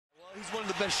He's one of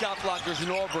the best shot blockers in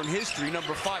Auburn history.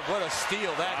 Number 5, what a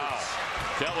steal that is.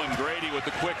 Kellan Grady with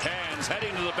the quick hands,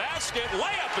 heading to the basket.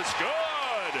 Layup is good.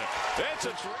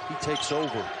 He takes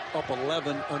over, up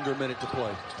 11 under a minute to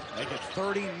play. Make it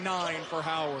 39 for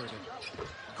Howard.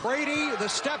 Grady, the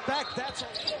step back, that's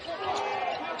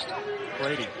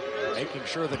Grady making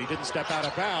sure that he didn't step out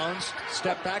of bounds.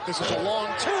 Step back, this is a long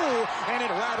 2, and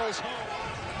it rattles home.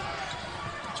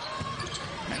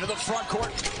 Into the front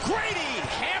court, Grady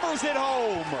hammers it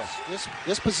home.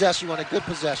 This possession, you want a good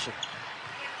possession.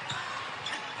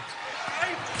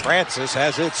 Francis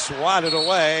has it swatted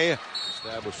away.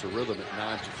 Establish a rhythm at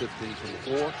 9 to 15 from the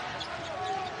floor.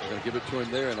 They're going to give it to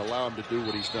him there and allow him to do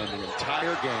what he's done the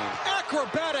entire game.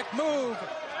 Acrobatic move.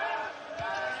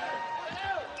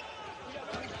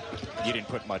 You didn't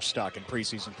put much stock in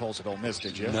preseason polls at Ole Miss,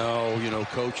 did you? No, you know,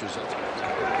 coaches.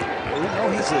 Well, we know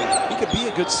he could be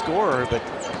a good scorer, but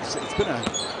it's been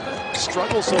a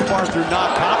struggle so far through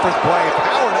non-conference play.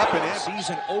 Powered up and in.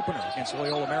 Season opener against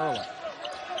Loyola, Maryland.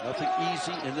 Nothing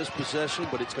easy in this possession,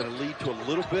 but it's going to lead to a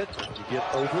little bit. You get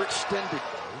overextended.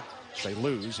 If they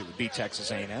lose, it would be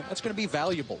Texas A&M. That's going to be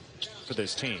valuable for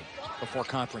this team before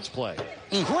conference play.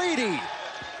 Grady!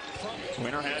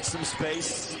 Winner had some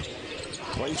space.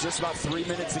 Plays just about 3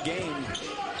 minutes a game.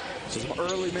 Some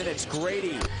early minutes.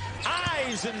 Grady.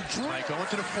 Eyes and right, go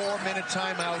into the 4-minute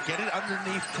timeout. Get it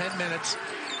underneath 10 minutes.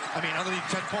 Underneath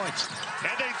 10 points.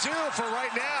 And they do for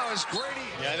right now is Grady.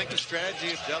 Yeah, I think the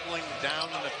strategy of doubling down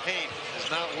on the paint is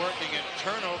not working. And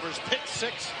turnovers, pick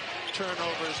 6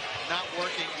 turnovers, not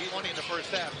working. 20 in the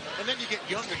first half. And then you get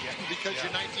younger again because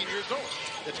you're 19 years old.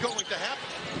 It's going to happen.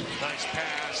 Nice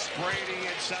pass.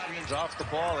 Brady inside. Off the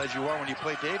ball as you are when you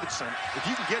play Davidson. If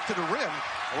you can get to the rim,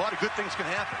 a lot of good things can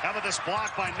happen. How about this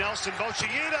block by Nelson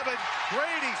Bochiyedov, and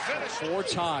Grady finished. 4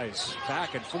 ties.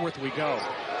 Back and forth we go.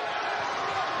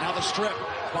 Now the strip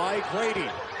by Grady.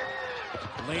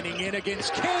 Leaning in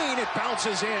against Kane. It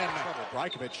bounces in.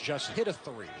 Brajkovic just hit a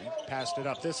 3. Passed it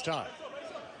up this time.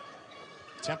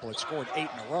 Temple had scored 8 in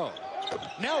a row.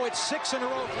 Now it's 6 in a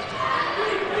row.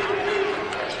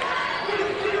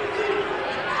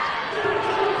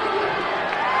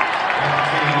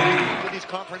 These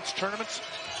conference tournaments.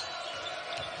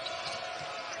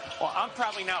 Well, I'm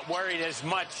probably not worried as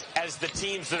much as the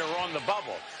teams that are on the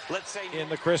bubble. Let's say in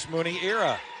the Chris Mooney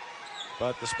era.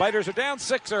 But the Spiders are down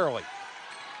 6 early.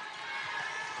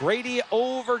 Grady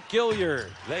over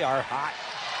Gilliard. They are hot.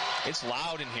 It's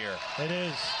loud in here. It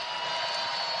is.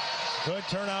 Good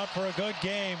turnout for a good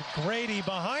game. Grady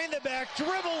behind the back,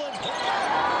 dribble and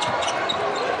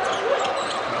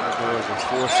Cowboys are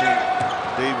forcing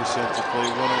Davidson to play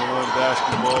one-on-one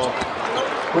basketball.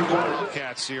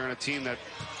 Cats here on a team that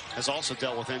has also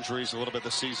dealt with injuries a little bit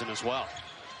this season as well.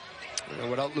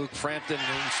 Without Luke Frampton,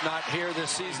 who's not here this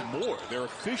season. More. They're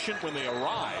efficient when they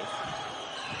arrive.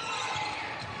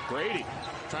 Grady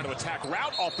trying to attack,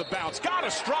 route off the bounce. Got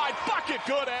a stride, bucket,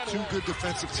 good. And 2 good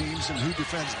defensive teams, and who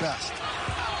defends best.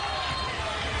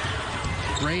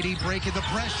 Grady breaking the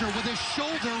pressure with his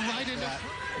shoulder right into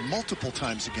Multiple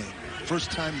times a game.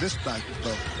 First time this night,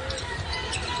 though.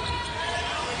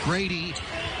 Grady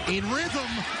in rhythm.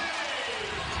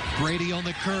 Grady on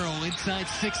the curl, inside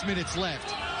 6 minutes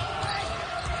left.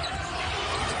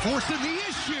 Forcing the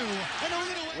issue.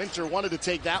 Winter wanted to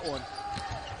take that one.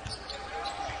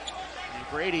 And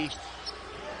Grady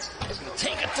is going to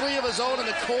take a 3 of his own in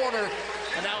the corner.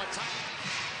 And now it's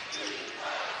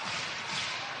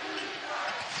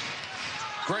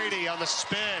Grady on the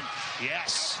spin.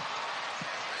 Yes.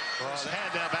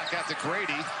 Hand now back out to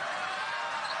Grady.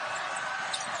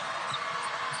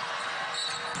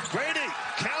 Grady,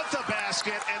 count the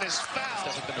basket and is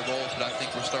fouled. Step up into roles, but I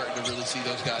think we're starting to really see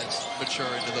those guys mature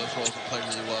into those roles and play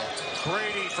really well.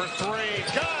 Grady for 3.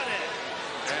 Got it.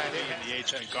 And in the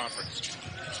A10 conference.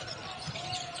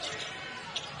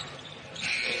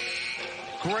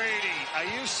 Grady, are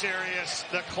you serious?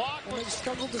 The clock was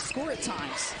struggled to score at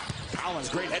times. Collins,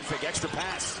 great head fake, extra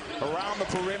pass around the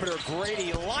perimeter.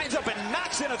 Grady lines up and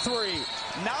knocks in a 3.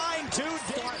 9-2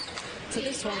 start to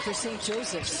this one for St.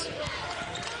 Joseph's.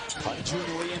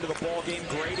 Punchingly into the ball game.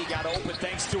 Grady got open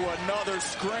thanks to another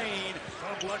screen.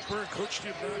 Tom Blackburn coached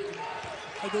him back.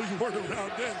 I know you weren't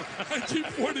around then.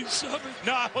 1947.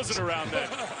 No, I wasn't around then.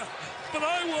 But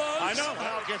I was. I know.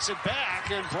 Now gets it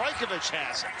back, and Brajkovic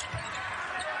has it.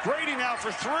 Grady now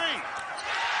for 3.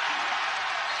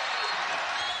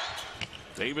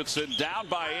 Davidson down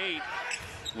by 8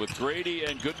 with Grady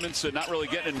and Goodmanson not really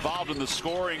getting involved in the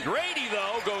scoring. Grady,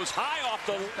 though, goes high off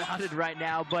the... Founded right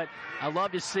now, but I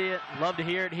love to see it. Love to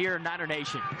hear it here in Niner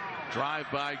Nation. Drive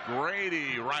by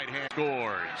Grady, right hand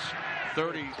scores.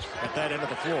 30 at that end of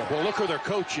the floor. Well, look who their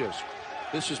coach is.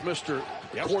 This is Mr.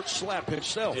 Court Slap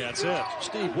himself. Yeah, that's it.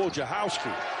 Steve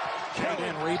Wojciechowski.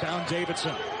 And rebound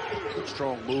Davidson. Good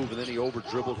strong move, and then he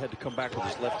over-dribbled, had to come back with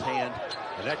his left hand.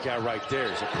 And that guy right there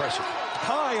is impressive.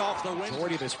 High off the wing.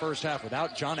 Majority of this first half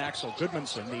without John Axel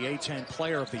Goodmanson, the A10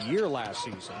 player of the year last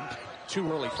season.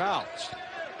 2 early fouls.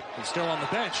 He's still on the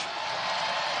bench.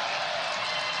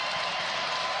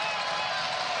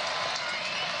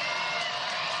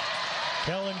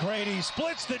 Kellan Grady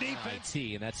splits the defense.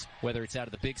 And that's whether it's out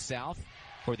of the Big South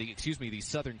or the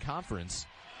Southern Conference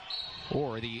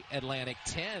or the Atlantic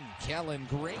 10. Kellan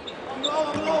Grady.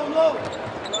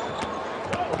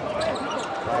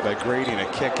 By Grady and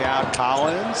a kick out.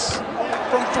 Collins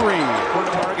from 3.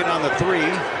 Quick target on the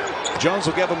 3. Jones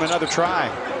will give him another try.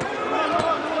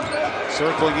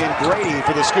 Circling in Grady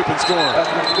for the scoop and score.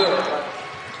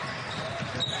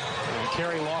 And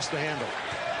Carey lost the handle.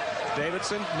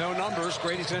 Davidson, no numbers.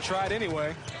 Grady's going to try it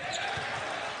anyway.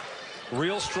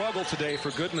 Real struggle today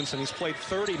for Goodmanson. He's played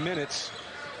 30 minutes.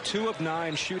 2 of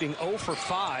 9 shooting, 0 for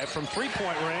 5 from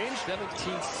three-point range.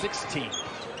 17-16.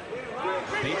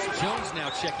 Bates Jones now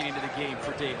checking into the game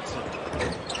for Davidson.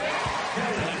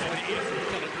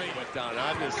 Went down.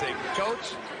 I'm going to say,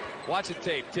 Coach, watch the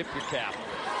tape. Tip your cap.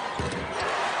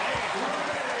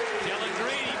 Kellan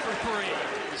Grady for 3.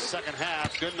 second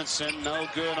half. Goodmanson no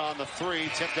good on the 3.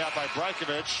 Tipped out by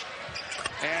Brajkovic.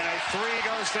 And a 3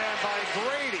 goes down by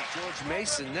Grady. George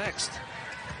Mason next.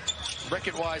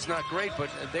 Record-wise, not great, but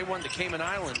they won the Cayman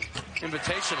Island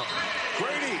Invitational.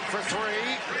 Grady for 3.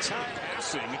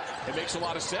 Passing, it makes a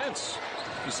lot of sense.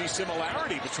 You see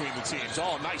similarity between the teams.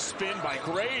 Oh, nice spin by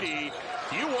Grady.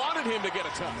 You wanted him to get a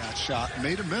touch. That shot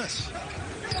made a miss.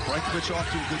 Brajkovic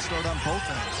off to a good start on both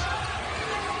ends.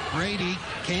 Grady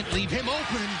can't leave him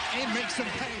open and makes him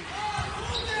pay.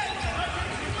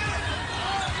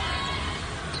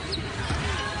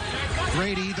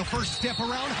 Grady, the first step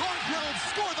around, Hargrove,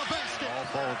 score the basket. All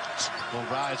boats will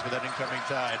rise with that incoming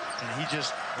tide, and he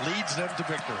just leads them to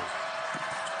victory.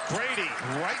 Grady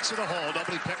right to the hole.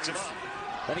 Nobody picks him up.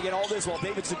 And again, all this while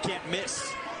Davidson can't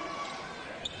miss.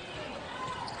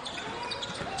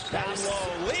 Down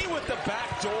low, Lee with the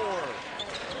back door.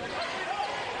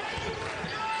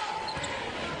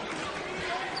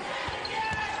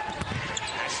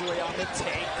 Ashley on the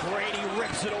take. Grady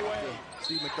rips it away.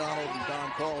 Steve McDonald and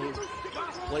Don Call, who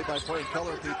play-by-play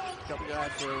color people, a couple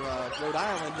guys for Rhode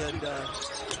Island, and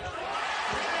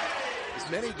as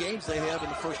many games they have in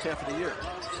the first half of the year.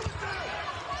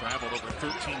 Traveled over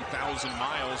 13,000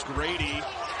 miles. Grady,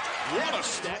 one of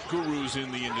stat gurus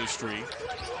in the industry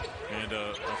and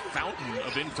a fountain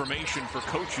of information for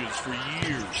coaches for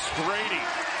years. Grady,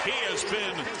 he has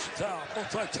been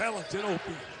multi-talented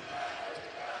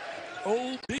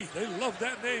OB, they love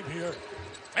that name here.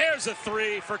 There's a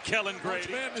 3 for Kellan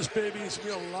Grady. Madness, baby. It's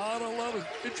going to be a lot of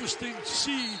interesting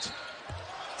seeds.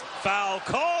 Foul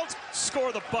called.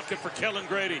 Score the bucket for Kellan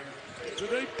Grady.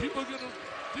 Today, people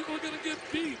are gonna get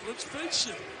beat. Let's face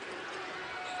it.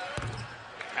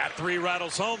 That 3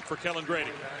 rattles home for Kellan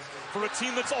Grady. For a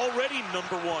team that's already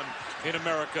number 1 in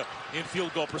America in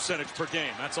field goal percentage per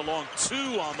game. That's a long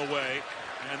 2 on the way.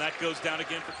 And that goes down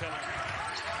again for Kellan.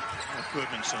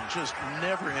 Goodmanson just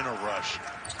never in a rush.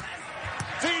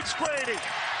 Feeds Grady.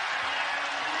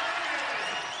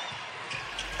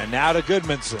 And now to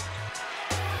Goodmanson.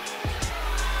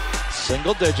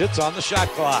 Single digits on the shot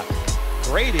clock.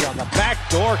 Grady on the back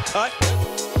door cut.